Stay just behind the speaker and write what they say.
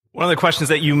One of the questions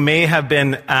that you may have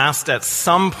been asked at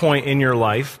some point in your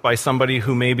life by somebody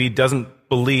who maybe doesn't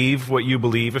believe what you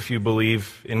believe, if you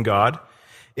believe in God,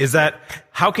 is that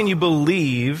how can you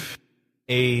believe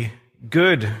a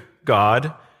good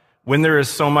God when there is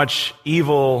so much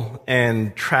evil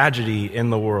and tragedy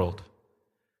in the world?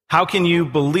 How can you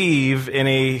believe in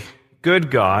a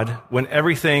good God when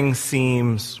everything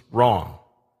seems wrong?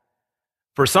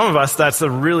 For some of us, that's a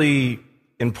really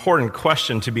important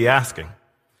question to be asking.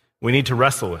 We need to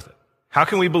wrestle with it. How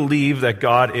can we believe that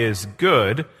God is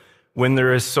good when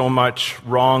there is so much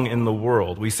wrong in the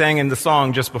world? We sang in the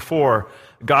song just before,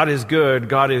 God is good,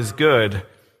 God is good.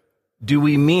 Do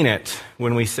we mean it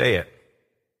when we say it?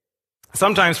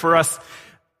 Sometimes for us,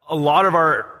 a lot of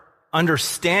our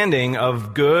understanding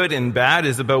of good and bad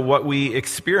is about what we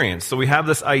experience. So we have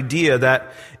this idea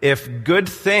that if good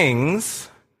things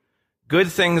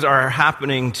are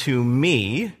happening to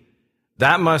me,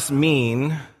 that must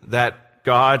mean that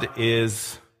God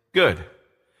is good.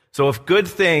 So if good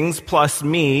things plus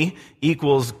me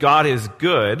equals God is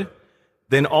good,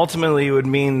 then ultimately it would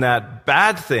mean that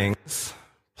bad things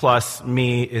plus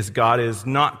me is God is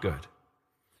not good.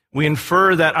 We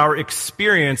infer that our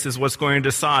experience is what's going to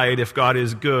decide if God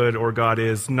is good or God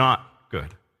is not good.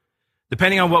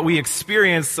 Depending on what we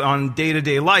experience on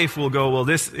day-to-day life, we'll go, well,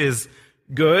 this is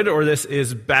good or this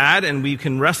is bad, and we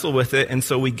can wrestle with it. And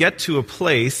so we get to a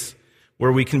place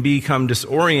where we can become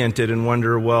disoriented and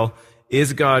wonder, well,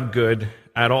 is God good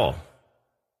at all?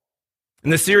 In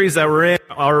the series that we're in,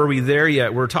 Are We There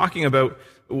Yet? We're talking about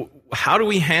how do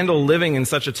we handle living in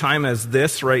such a time as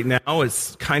this right now?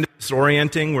 It's kind of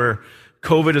disorienting, where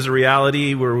COVID is a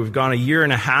reality, where we've gone a year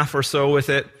and a half or so with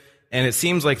it, and it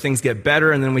seems like things get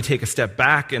better, and then we take a step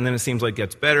back, and then it seems like it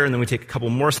gets better, and then we take a couple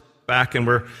more steps back, and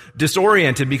we're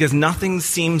disoriented because nothing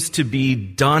seems to be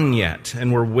done yet,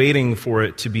 and we're waiting for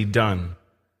it to be done.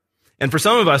 And for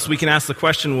some of us, we can ask the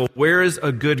question, well, where is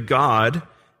a good God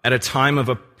at a time of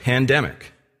a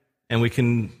pandemic? And we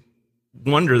can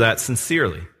wonder that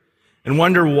sincerely and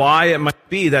wonder why it might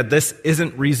be that this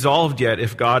isn't resolved yet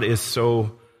if God is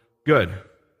so good.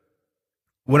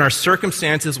 When our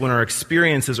circumstances, when our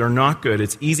experiences are not good,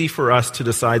 it's easy for us to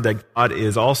decide that God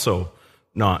is also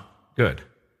not good.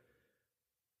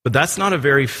 But that's not a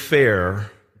very fair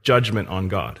judgment on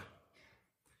God.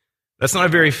 That's not a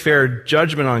very fair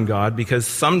judgment on God, because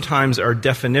sometimes our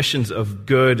definitions of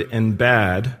good and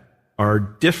bad are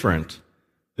different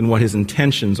than what his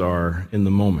intentions are in the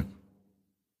moment.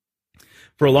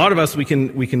 For a lot of us, we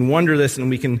can wonder this and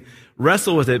we can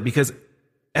wrestle with it because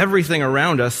everything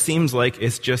around us seems like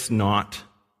it's just not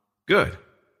good.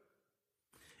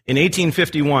 In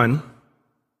 1851,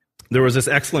 there was this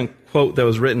excellent quote that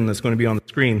was written that's going to be on the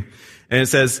screen, and it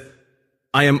says,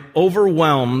 "I am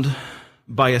overwhelmed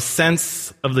by a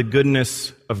sense of the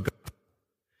goodness of God."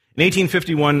 In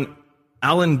 1851,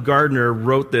 Alan Gardner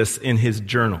wrote this in his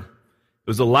journal. It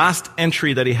was the last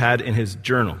entry that he had in his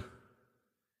journal.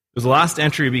 It was the last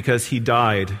entry because he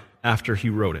died after he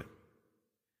wrote it.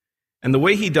 And the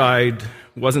way he died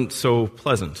wasn't so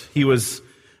pleasant. He was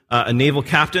a naval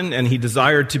captain, and he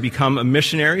desired to become a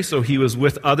missionary, so he was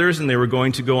with others, and they were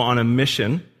going to go on a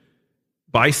mission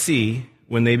by sea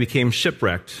when they became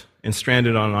shipwrecked and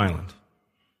stranded on an island.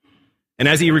 And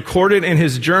as he recorded in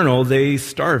his journal, they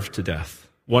starved to death.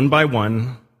 One by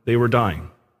one, they were dying.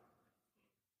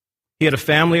 He had a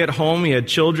family at home, he had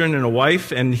children and a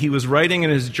wife, and he was writing in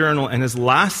his journal, and his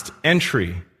last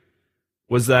entry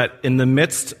was that in the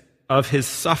midst of his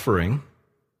suffering,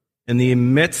 in the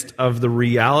midst of the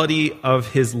reality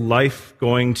of his life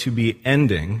going to be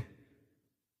ending,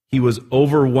 he was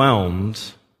overwhelmed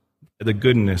by the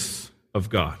goodness of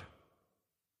God.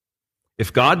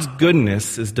 If God's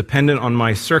goodness is dependent on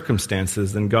my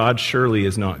circumstances, then God surely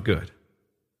is not good.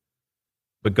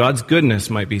 But God's goodness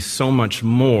might be so much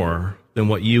more than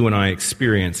what you and I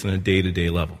experience on a day-to-day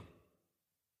level.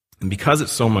 And because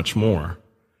it's so much more,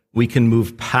 we can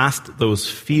move past those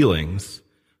feelings,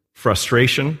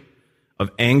 frustration, of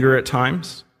anger at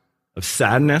times, of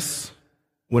sadness,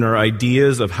 when our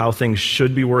ideas of how things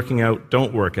should be working out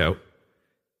don't work out,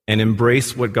 and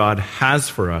embrace what God has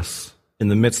for us in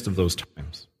the midst of those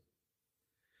times.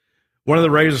 One of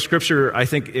the writers of Scripture, I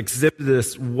think, exhibited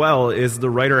this well is the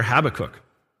writer Habakkuk.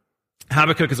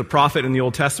 Habakkuk is a prophet in the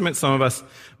Old Testament. Some of us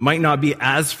might not be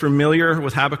as familiar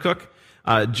with Habakkuk.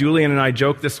 Julian and I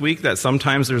joked this week that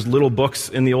sometimes there's little books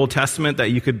in the Old Testament that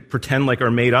you could pretend like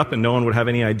are made up and no one would have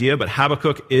any idea, but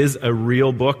Habakkuk is a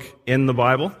real book in the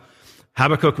Bible.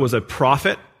 Habakkuk was a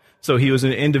prophet, so he was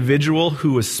an individual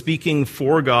who was speaking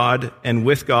for God and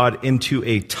with God into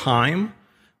a time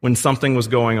when something was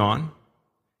going on.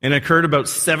 And it occurred about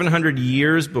 700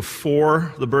 years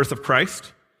before the birth of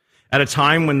Christ, at a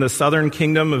time when the southern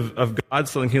kingdom of God,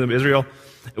 southern kingdom of Israel,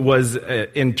 was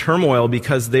in turmoil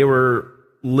because they were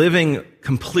living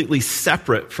completely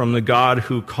separate from the God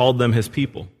who called them his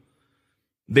people.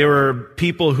 They were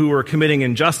people who were committing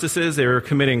injustices. They were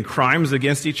committing crimes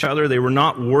against each other. They were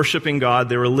not worshiping God.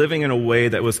 They were living in a way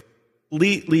that was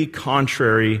completely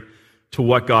contrary to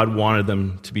what God wanted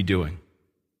them to be doing.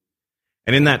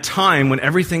 And in that time, when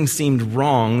everything seemed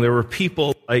wrong, there were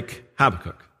people like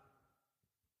Habakkuk.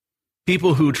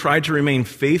 People who tried to remain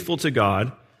faithful to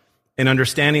God in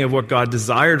understanding of what God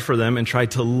desired for them and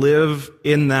tried to live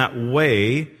in that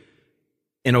way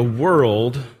in a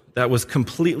world that was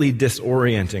completely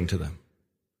disorienting to them.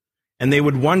 And they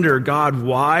would wonder, God,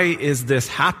 why is this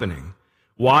happening?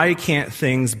 Why can't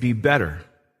things be better?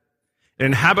 And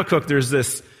in Habakkuk, there's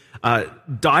this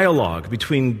dialogue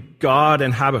between God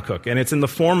and Habakkuk, and it's in the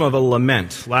form of a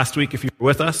lament. Last week, if you were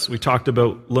with us, we talked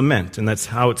about lament, and that's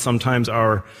how it's sometimes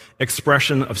our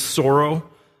expression of sorrow,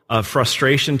 of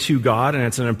frustration to God, and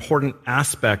it's an important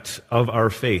aspect of our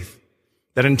faith.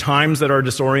 That in times that are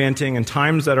disorienting and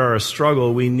times that are a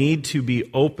struggle, we need to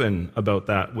be open about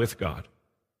that with God.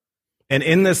 And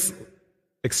in this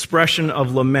expression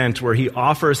of lament where he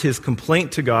offers his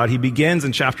complaint to God, he begins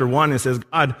in chapter 1 and says,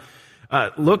 God,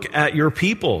 look at your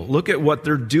people. Look at what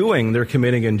they're doing. They're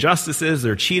committing injustices.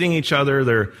 They're cheating each other.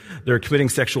 They're committing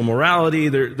sexual morality.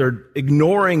 They're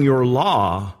ignoring your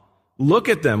law. Look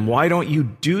at them. Why don't you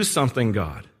do something,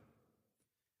 God?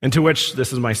 And to which,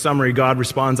 this is my summary, God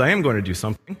responds, I am going to do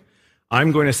something.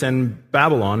 I'm going to send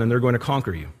Babylon, and they're going to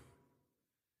conquer you.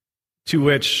 To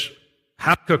which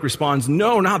Habakkuk responds,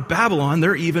 no, not Babylon.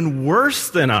 They're even worse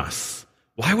than us.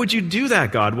 Why would you do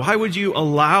that, God? Why would you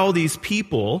allow these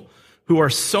people who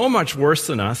are so much worse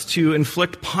than us to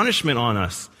inflict punishment on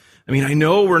us? I mean, I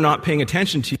know we're not paying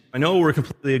attention to you. I know we're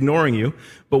completely ignoring you,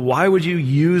 but why would you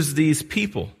use these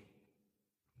people?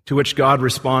 To which God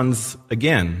responds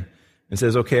again and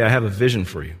says, okay, I have a vision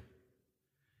for you.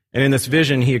 And in this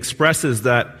vision, he expresses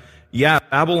that, yeah,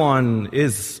 Babylon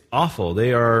is awful.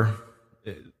 They are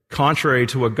contrary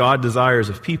to what God desires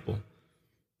of people.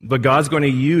 But God's going to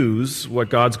use what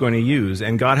God's going to use.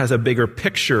 And God has a bigger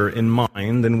picture in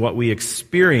mind than what we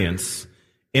experience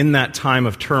in that time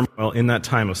of turmoil, in that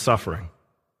time of suffering.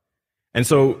 And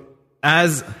so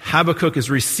as Habakkuk is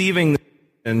receiving,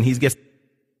 and he gets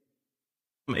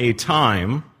a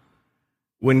time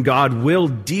when God will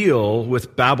deal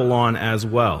with Babylon as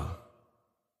well.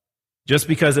 Just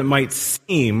because it might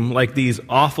seem like these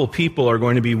awful people are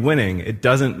going to be winning, it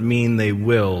doesn't mean they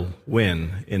will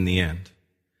win in the end.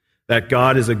 That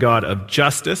God is a God of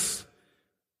justice,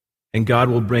 and God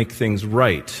will make things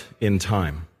right in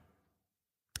time.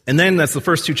 And then that's the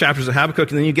first two chapters of Habakkuk,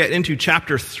 and then you get into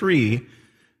chapter 3,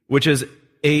 which is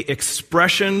a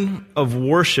expression of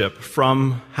worship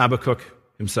from Habakkuk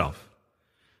himself.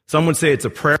 Some would say it's a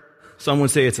prayer, some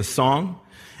would say it's a song,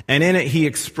 and in it he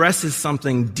expresses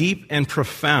something deep and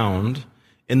profound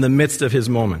in the midst of his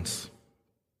moments.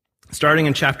 Starting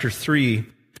in chapter 3,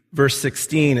 verse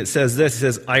 16, it says this, it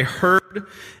says, I heard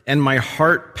and my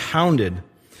heart pounded,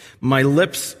 my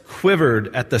lips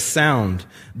quivered at the sound,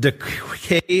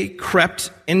 decay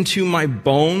crept into my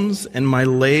bones and my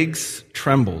legs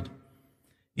trembled.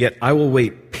 Yet I will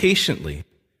wait patiently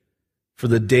for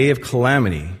the day of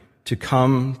calamity to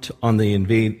come on the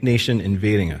nation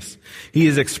invading us. He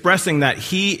is expressing that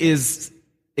he is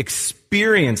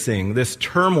experiencing this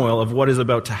turmoil of what is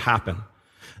about to happen.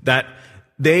 That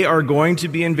they are going to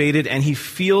be invaded, and he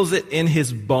feels it in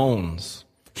his bones.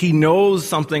 He knows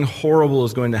something horrible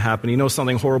is going to happen. He knows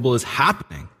something horrible is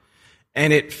happening,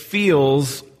 and it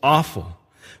feels awful.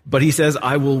 But he says,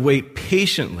 I will wait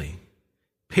patiently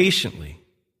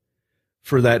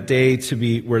for that day to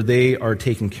be where they are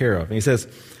taken care of. And he says,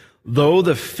 though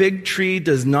the fig tree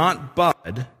does not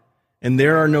bud, and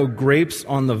there are no grapes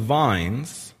on the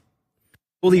vines,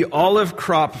 though the olive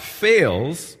crop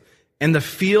fails, and the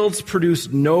fields produce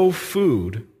no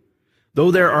food, though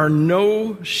there are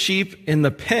no sheep in the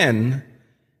pen,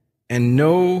 and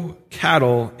no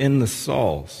cattle in the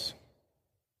stalls,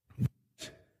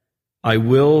 I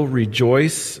will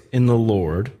rejoice in the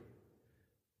Lord.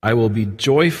 I will be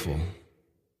joyful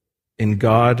in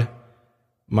God,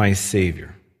 my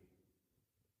Savior.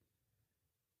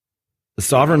 The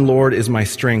sovereign Lord is my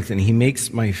strength, and he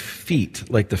makes my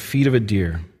feet like the feet of a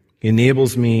deer. He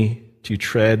enables me to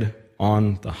tread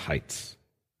on the heights.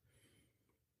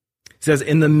 It says,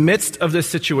 in the midst of this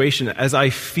situation, as I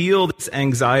feel this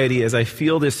anxiety, as I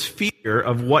feel this fear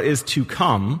of what is to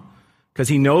come, because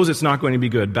he knows it's not going to be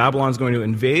good. Babylon's going to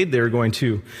invade. They're going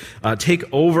to take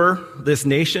over this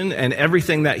nation, and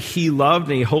everything that he loved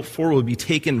and he hoped for will be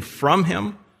taken from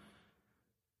him.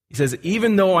 He says,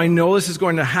 even though I know this is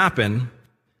going to happen,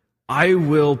 I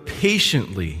will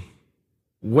patiently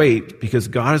wait, because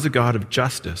God is a God of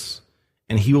justice,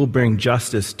 and he will bring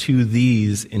justice to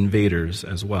these invaders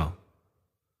as well.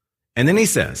 And then he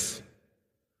says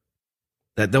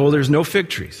that though there's no fig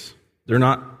trees, they're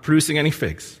not producing any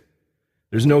figs,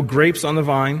 there's no grapes on the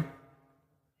vine,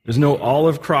 there's no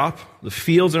olive crop, the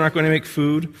fields are not going to make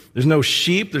food, there's no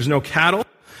sheep, there's no cattle.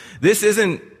 This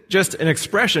isn't just an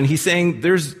expression. He's saying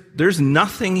there's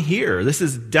nothing here. This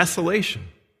is desolation.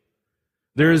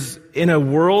 There's, in a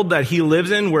world that he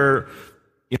lives in where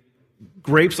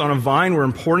grapes on a vine were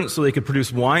important so they could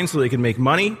produce wine, so they could make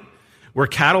money, where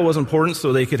cattle was important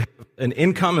so they could have an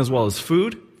income as well as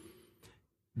food.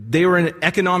 They were in an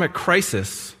economic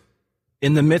crisis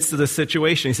in the midst of the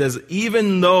situation. He says,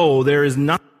 even though there is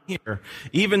nothing here,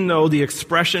 even though the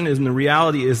expression is, and the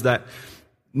reality is that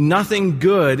nothing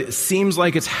good seems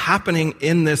like it's happening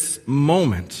in this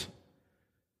moment,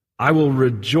 I will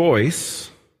rejoice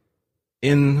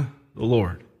in the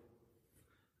Lord.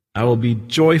 I will be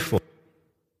joyful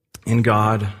in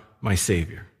God, my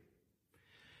Savior.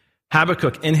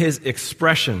 Habakkuk, in his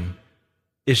expression,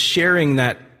 is sharing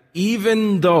that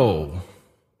even though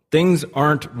things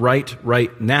aren't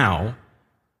right now,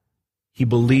 he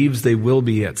believes they will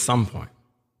be at some point.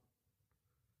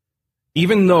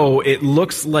 Even though it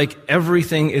looks like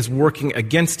everything is working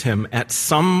against him, at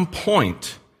some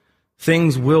point,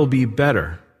 things will be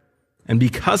better. And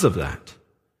because of that,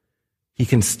 he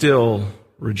can still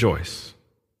rejoice.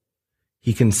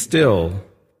 He can still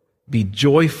be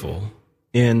joyful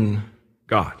in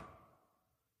God.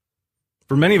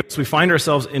 For many of us, we find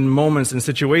ourselves in moments and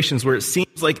situations where it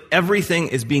seems like everything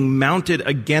is being mounted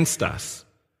against us.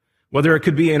 Whether it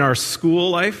could be in our school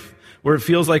life, where it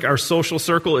feels like our social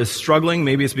circle is struggling.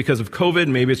 Maybe it's because of COVID.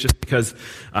 Maybe it's just because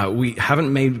we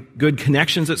haven't made good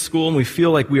connections at school, and we feel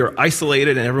like we are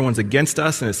isolated and everyone's against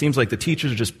us, and it seems like the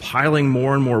teachers are just piling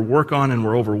more and more work on, and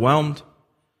we're overwhelmed.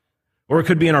 Or it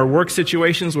could be in our work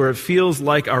situations where it feels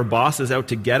like our boss is out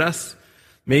to get us.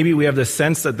 Maybe we have the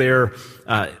sense that they're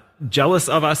jealous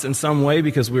of us in some way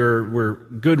because we're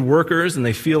good workers, and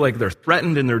they feel like they're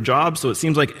threatened in their job, so it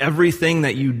seems like everything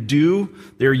that you do,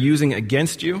 they're using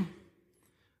against you.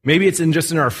 Maybe it's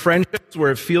just in our friendships where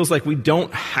it feels like we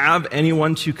don't have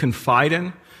anyone to confide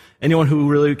in, anyone who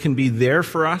really can be there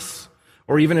for us.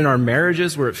 Or even in our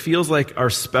marriages where it feels like our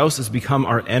spouse has become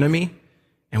our enemy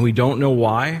and we don't know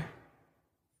why.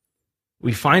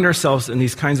 We find ourselves in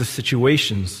these kinds of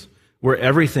situations where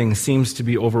everything seems to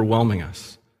be overwhelming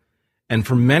us. And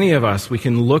for many of us, we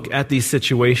can look at these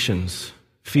situations,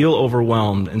 feel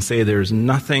overwhelmed, and say there's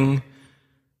nothing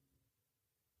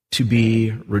to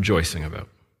be rejoicing about.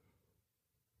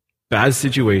 Bad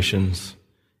situations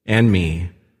and me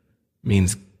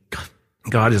means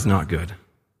God is not good.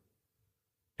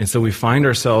 And so we find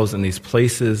ourselves in these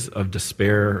places of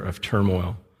despair, of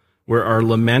turmoil, where our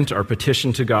lament, our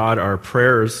petition to God, our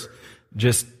prayers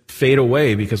just fade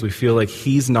away because we feel like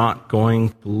he's not going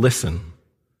to listen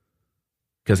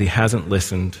because he hasn't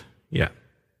listened yet.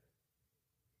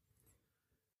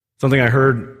 Something I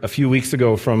heard a few weeks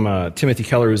ago from Timothy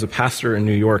Keller, who's a pastor in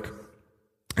New York,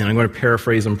 and I'm going to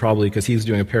paraphrase him probably because he's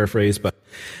doing a paraphrase, but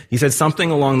he said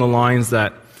something along the lines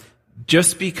that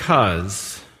just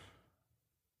because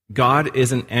God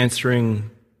isn't answering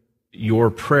your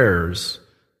prayers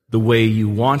the way you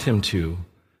want him to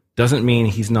doesn't mean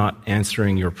he's not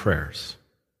answering your prayers.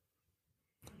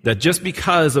 That just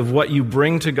because of what you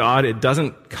bring to God, it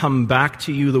doesn't come back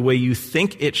to you the way you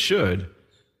think it should.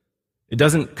 It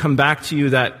doesn't come back to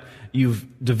you that you've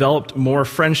developed more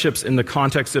friendships in the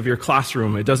context of your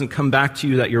classroom. It doesn't come back to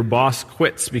you that your boss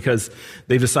quits because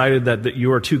they've decided that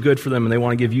you are too good for them and they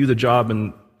want to give you the job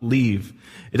and leave.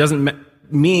 It doesn't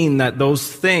mean that those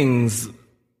things,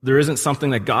 there isn't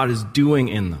something that God is doing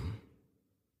in them.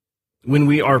 When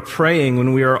we are praying,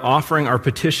 when we are offering our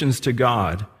petitions to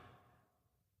God,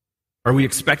 are we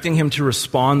expecting him to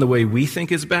respond the way we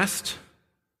think is best?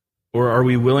 Or are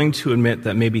we willing to admit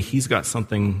that maybe he's got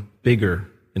something bigger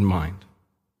in mind?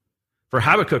 For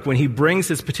Habakkuk, when he brings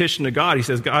his petition to God, he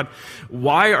says, God,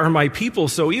 why are my people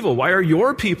so evil? Why are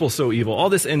your people so evil? All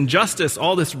this injustice,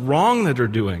 all this wrong that they're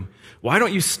doing. Why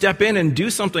don't you step in and do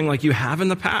something like you have in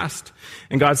the past?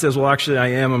 And God says, well, actually,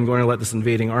 I'm going to let this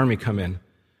invading army come in.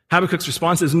 Habakkuk's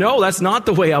response is, no, that's not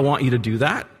the way I want you to do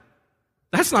that.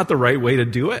 That's not the right way to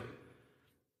do it.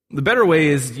 The better way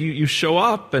is you show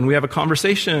up and we have a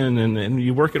conversation and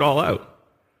you work it all out.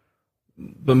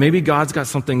 but maybe God's got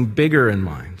something bigger in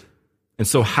mind. And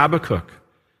so Habakkuk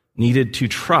needed to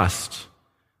trust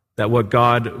that what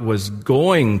God was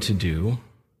going to do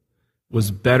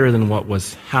was better than what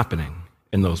was happening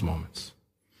in those moments.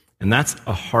 And that's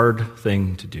a hard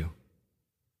thing to do.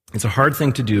 It's a hard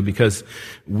thing to do because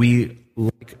we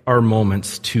like our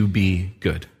moments to be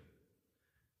good.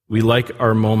 We like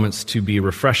our moments to be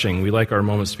refreshing. We like our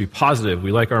moments to be positive.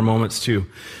 We like our moments to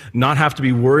not have to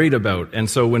be worried about. And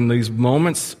so when these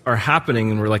moments are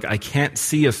happening and we're like, I can't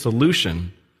see a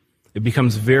solution, it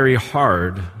becomes very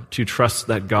hard to trust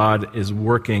that God is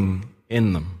working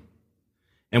in them.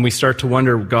 And we start to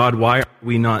wonder, God, why are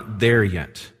we not there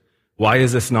yet? Why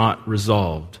is this not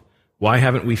resolved? Why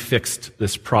haven't we fixed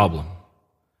this problem?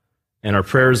 And our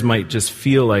prayers might just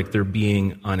feel like they're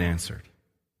being unanswered.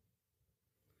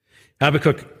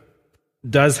 Habakkuk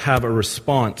does have a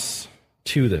response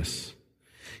to this.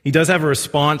 He does have a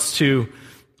response to,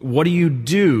 what do you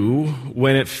do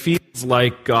when it feels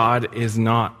like God is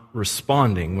not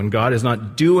responding, when God is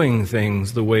not doing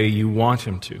things the way you want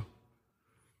him to?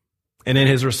 And in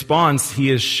his response, he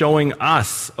is showing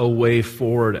us a way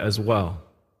forward as well.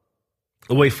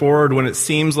 A way forward when it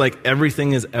seems like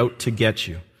everything is out to get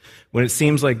you, when it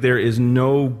seems like there is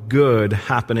no good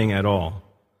happening at all.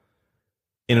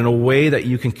 And in a way that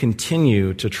you can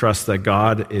continue to trust that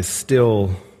God is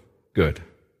still good.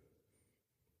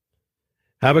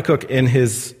 Habakkuk, in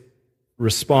his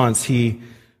response, he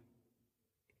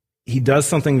does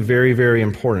something very, very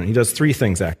important. He does three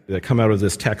things actually that come out of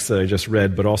this text that I just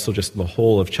read, but also just the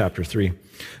whole of chapter 3.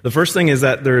 The first thing is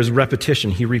that there is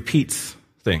repetition. He repeats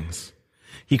things.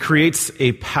 He creates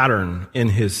a pattern in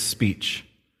his speech.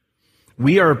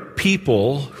 We are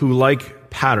people who like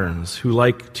patterns, who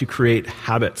like to create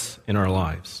habits in our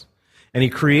lives. And he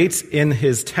creates in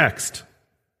his text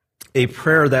a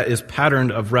prayer that is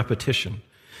patterned of repetition,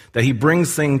 that he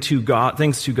brings things to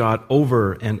God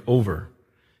over and over.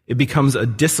 It becomes a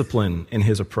discipline in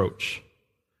his approach.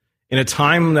 In a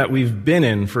time that we've been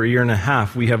in for a year and a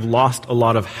half, we have lost a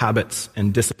lot of habits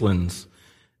and disciplines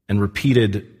and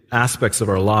repeated aspects of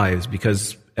our lives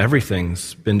because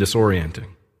everything's been disorienting.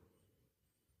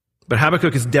 But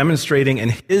Habakkuk is demonstrating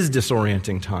in his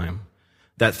disorienting time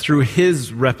that through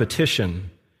his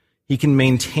repetition, he can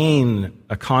maintain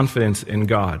a confidence in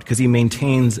God because he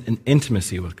maintains an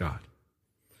intimacy with God.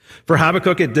 For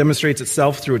Habakkuk, it demonstrates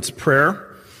itself through its prayer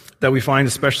that we find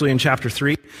especially in chapter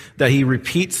 3, that he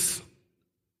repeats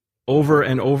over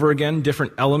and over again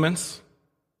different elements.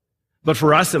 But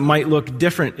for us, it might look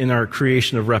different in our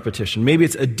creation of repetition. Maybe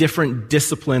it's a different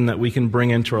discipline that we can bring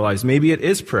into our lives. Maybe it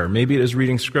is prayer. Maybe it is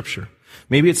reading scripture.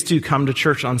 Maybe it's to come to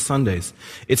church on Sundays.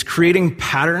 It's creating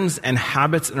patterns and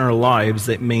habits in our lives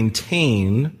that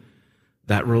maintain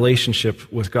that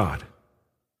relationship with God.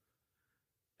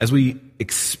 As we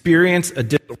experience a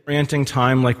disorienting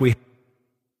time like we have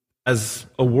as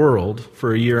a world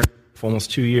for a year, for almost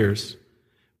 2 years,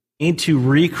 need to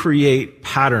recreate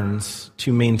patterns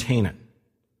to maintain it.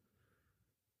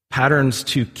 Patterns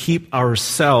to keep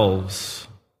ourselves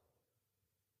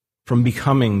from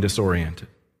becoming disoriented.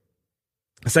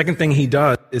 The second thing he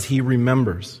does is he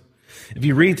remembers. If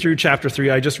you read through chapter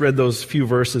 3, I just read those few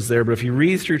verses there, but if you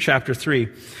read through chapter 3,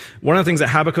 one of the things that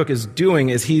Habakkuk is doing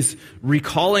is he's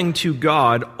recalling to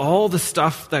God all the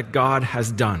stuff that God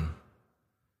has done.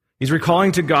 He's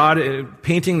recalling to God,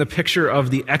 painting the picture of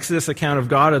the Exodus account of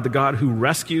God, of the God who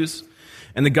rescues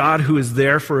and the God who is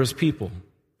there for his people.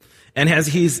 And as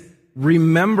he's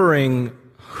remembering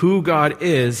who God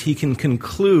is, he can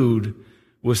conclude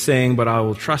with saying, but I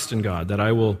will trust in God, that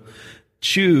I will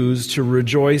choose to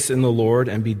rejoice in the Lord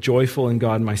and be joyful in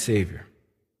God my Savior.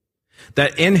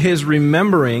 That in his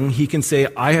remembering, he can say,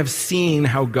 I have seen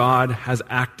how God has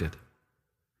acted.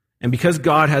 And because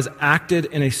God has acted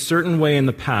in a certain way in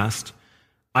the past,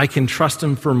 I can trust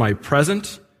him for my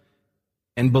present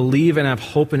and believe and have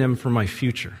hope in him for my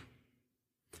future.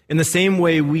 In the same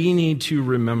way, we need to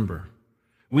remember.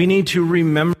 We need to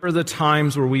remember the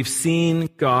times where we've seen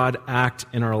God act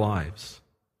in our lives.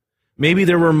 Maybe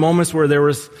there were moments where there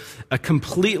was a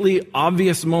completely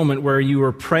obvious moment where you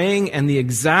were praying and the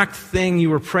exact thing you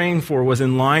were praying for was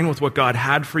in line with what God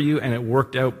had for you and it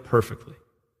worked out perfectly.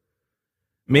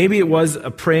 Maybe it was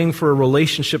a praying for a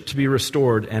relationship to be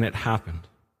restored and it happened.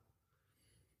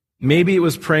 Maybe it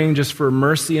was praying just for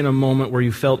mercy in a moment where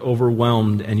you felt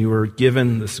overwhelmed and you were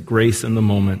given this grace in the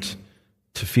moment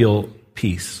to feel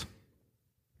peace.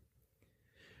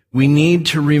 We need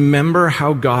to remember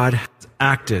how God has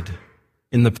acted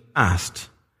in the past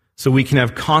so we can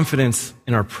have confidence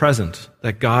in our present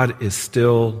that God is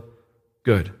still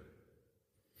good.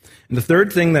 And the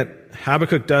third thing that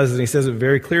Habakkuk does, and he says it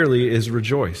very clearly, is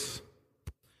rejoice.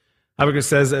 Habakkuk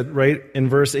says it right in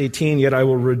verse 18, "Yet I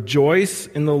will rejoice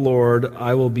in the Lord,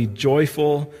 I will be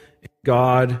joyful in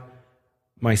God,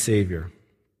 my Savior."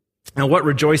 Now, what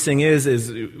rejoicing is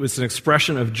it's an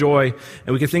expression of joy,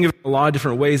 and we can think of it in a lot of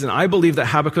different ways, and I believe that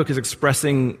Habakkuk is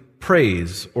expressing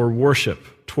praise or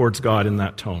worship towards God in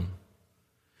that tone.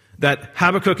 That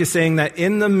Habakkuk is saying that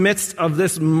in the midst of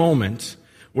this moment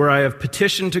where I have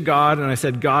petitioned to God and I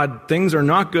said, "God, things are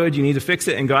not good, you need to fix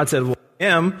it," and God said, "Well, I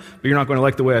am, but you're not going to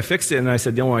like the way I fixed it," and I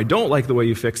said, "No, I don't like the way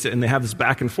you fixed it," and they have this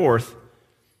back and forth,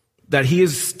 that he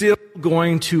is still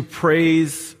going to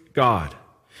praise God.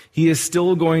 He is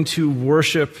still going to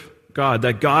worship God,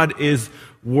 that God is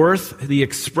worth the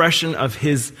expression of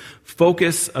his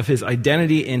focus, of his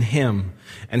identity in him.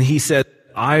 And he said,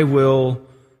 "I will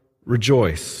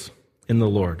rejoice in the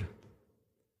Lord."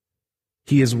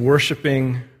 He is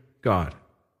worshiping God.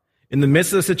 In the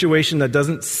midst of a situation that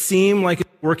doesn't seem like it's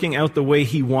working out the way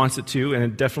he wants it to, and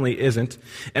it definitely isn't,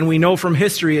 and we know from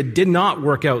history it did not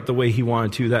work out the way he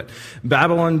wanted to, that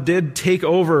Babylon did take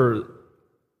over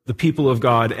the people of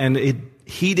God, and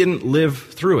he didn't live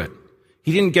through it.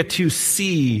 He didn't get to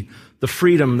see the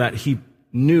freedom that he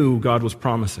knew God was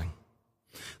promising.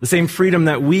 The same freedom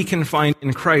that we can find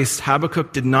in Christ,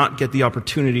 Habakkuk did not get the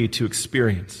opportunity to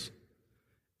experience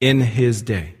in his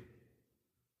day.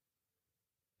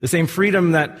 The same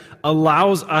freedom that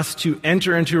allows us to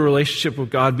enter into a relationship with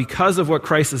God because of what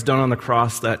Christ has done on the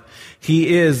cross, that he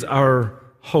is our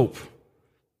hope.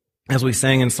 As we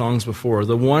sang in songs before,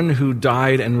 the one who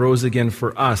died and rose again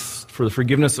for us, for the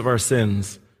forgiveness of our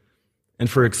sins, and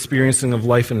for experiencing of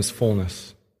life in its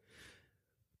fullness.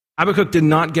 Habakkuk did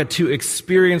not get to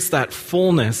experience that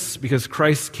fullness because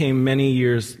Christ came many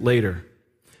years later.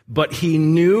 But he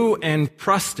knew and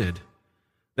trusted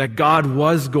that God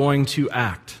was going to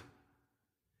act.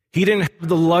 He didn't have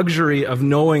the luxury of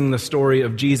knowing the story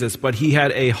of Jesus, but he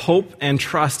had a hope and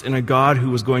trust in a God who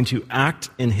was going to act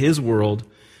in his world,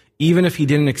 even if he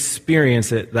didn't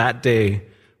experience it that day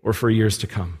or for years to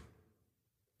come.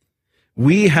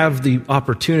 We have the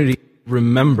opportunity to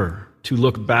remember, to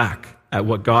look back at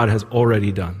what God has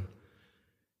already done.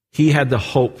 He had the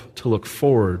hope to look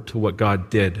forward to what God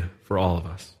did for all of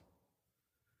us.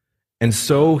 And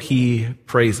so he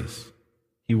praises,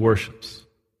 he worships.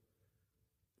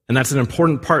 And that's an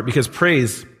important part because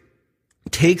praise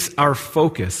takes our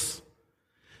focus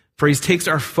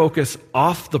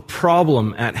off the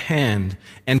problem at hand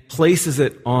and places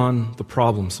it on the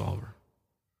problem solver.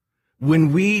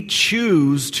 When we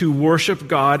choose to worship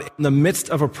God in the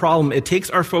midst of a problem, it takes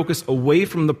our focus away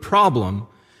from the problem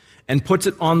and puts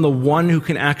it on the one who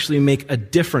can actually make a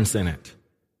difference in it,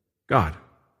 God.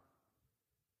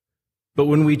 But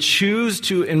when we choose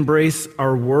to embrace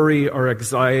our worry, our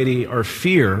anxiety, our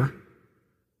fear,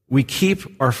 we keep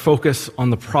our focus on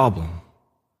the problem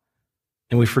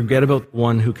and we forget about the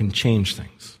one who can change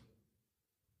things.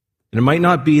 And it might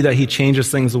not be that he changes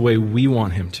things the way we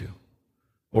want him to,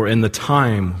 or in the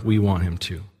time we want him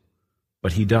to,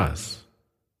 but he does.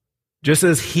 Just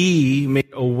as he made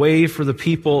a way for the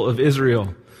people of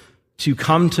Israel to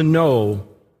come to know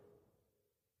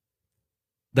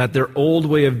that their old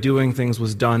way of doing things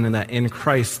was done and that in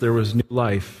Christ there was new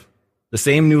life, the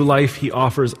same new life he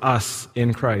offers us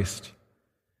in Christ.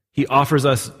 He offers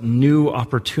us new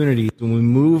opportunities when we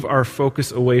move our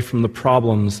focus away from the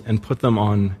problems and put them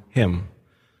on him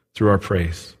through our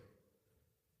praise.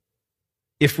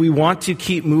 If we want to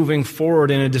keep moving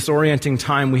forward in a disorienting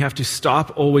time, we have to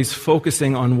stop always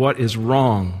focusing on what is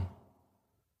wrong.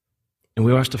 And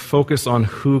we have to focus on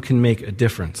who can make a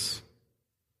difference.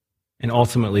 And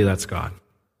ultimately, that's God.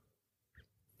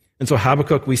 And so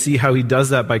Habakkuk, we see how he does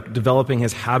that by developing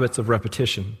his habits of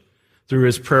repetition through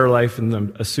his prayer life and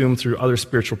then assume through other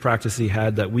spiritual practice he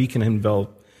had that we can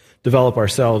develop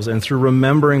ourselves, and through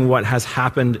remembering what has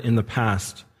happened in the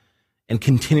past and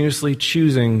continuously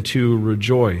choosing to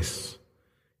rejoice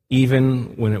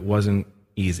even when it wasn't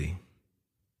easy.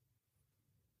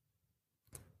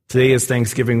 Today is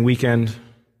Thanksgiving weekend.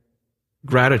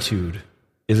 Gratitude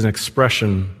is an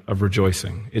expression of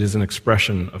rejoicing. It is an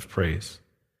expression of praise.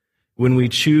 When we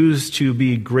choose to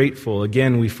be grateful,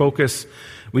 again, we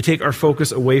take our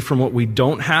focus away from what we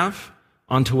don't have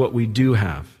onto what we do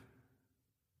have.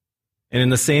 And in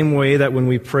the same way that when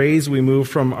we praise, we move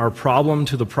from our problem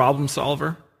to the problem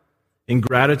solver. In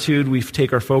gratitude, we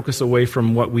take our focus away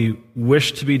from what we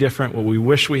wish to be different, what we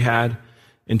wish we had,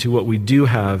 into what we do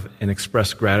have and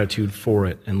express gratitude for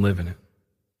it and live in it.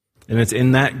 And it's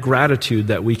in that gratitude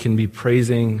that we can be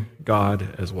praising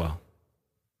God as well.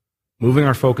 Moving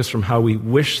our focus from how we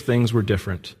wish things were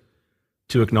different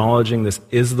to acknowledging this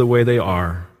is the way they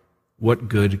are, what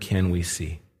good can we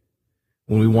see?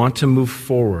 When we want to move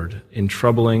forward in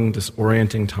troubling,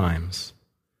 disorienting times,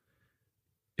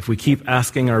 if we keep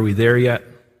asking, are we there yet?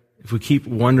 If we keep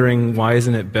wondering, why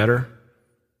isn't it better?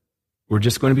 We're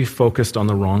just going to be focused on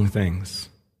the wrong things.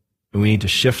 And we need to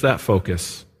shift that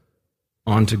focus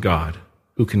onto God,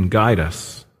 who can guide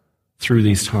us through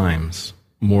these times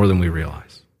more than we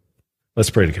realize. Let's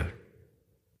pray together.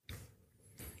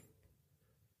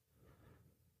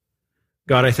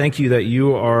 God, I thank you that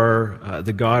you are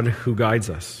the God who guides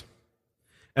us.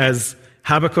 As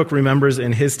Habakkuk remembers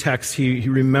in his text, he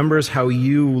remembers how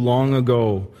you long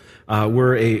ago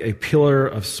were a pillar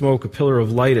of smoke, a pillar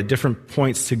of light at different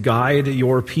points to guide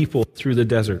your people through the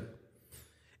desert.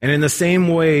 And in the same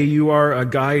way, you are a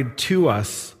guide to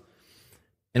us,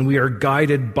 and we are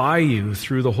guided by you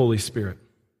through the Holy Spirit.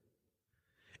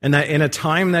 And that in a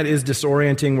time that is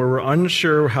disorienting, where we're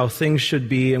unsure how things should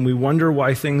be, and we wonder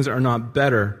why things are not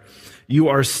better, you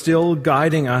are still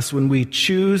guiding us when we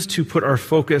choose to put our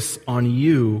focus on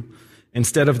you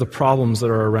instead of the problems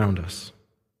that are around us.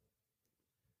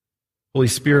 Holy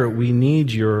Spirit, we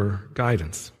need your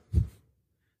guidance.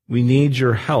 We need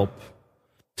your help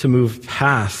to move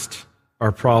past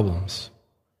our problems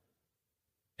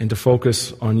and to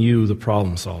focus on you, the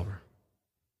problem solver.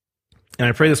 And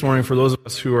I pray this morning for those of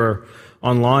us who are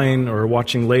online or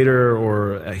watching later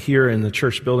or here in the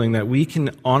church building that we can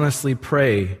honestly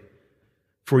pray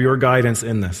for your guidance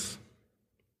in this.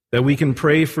 That we can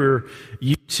pray for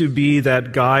you to be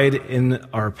that guide in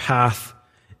our path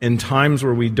in times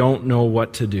where we don't know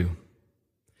what to do.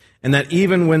 And that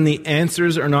even when the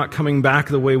answers are not coming back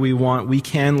the way we want, we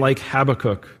can, like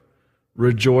Habakkuk,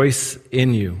 rejoice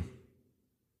in you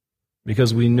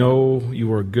because we know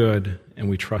you are good and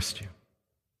we trust you.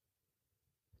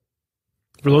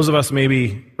 For those of us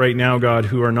maybe right now, God,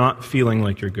 who are not feeling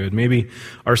like you're good, maybe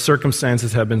our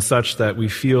circumstances have been such that we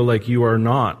feel like you are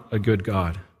not a good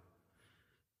God.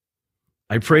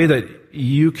 I pray that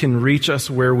you can reach us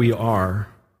where we are,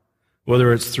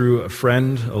 whether it's through a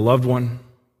friend, a loved one,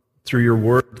 through your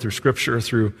word, through scripture,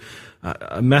 through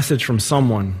a message from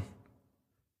someone,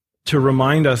 to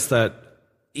remind us that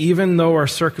even though our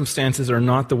circumstances are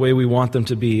not the way we want them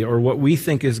to be, or what we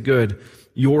think is good,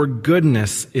 your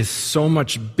goodness is so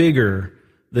much bigger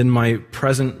than my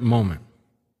present moment.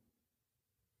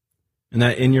 And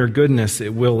that in your goodness,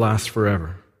 it will last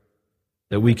forever.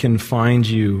 That we can find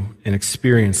you and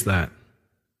experience that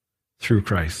through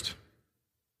Christ.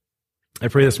 I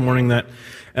pray this morning that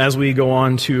as we go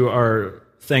on to our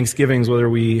Thanksgivings, whether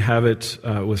we have it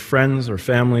with friends or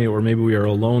family, or maybe we are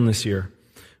alone this year,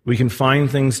 we can find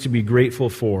things to be grateful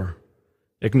for,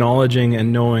 acknowledging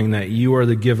and knowing that you are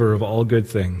the giver of all good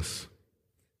things.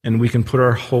 And we can put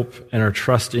our hope and our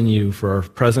trust in you for our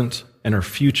present and our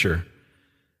future,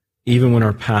 even when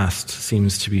our past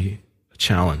seems to be a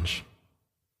challenge.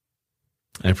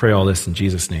 And I pray all this in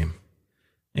Jesus' name.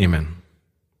 Amen.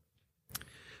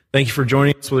 Thank you for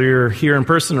joining us, whether you're here in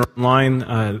person or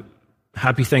online.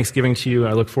 Happy Thanksgiving to you.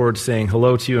 I look forward to saying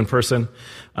hello to you in person.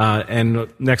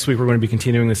 And next week we're going to be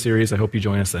continuing the series. I hope you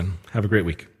join us then. Have a great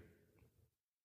week.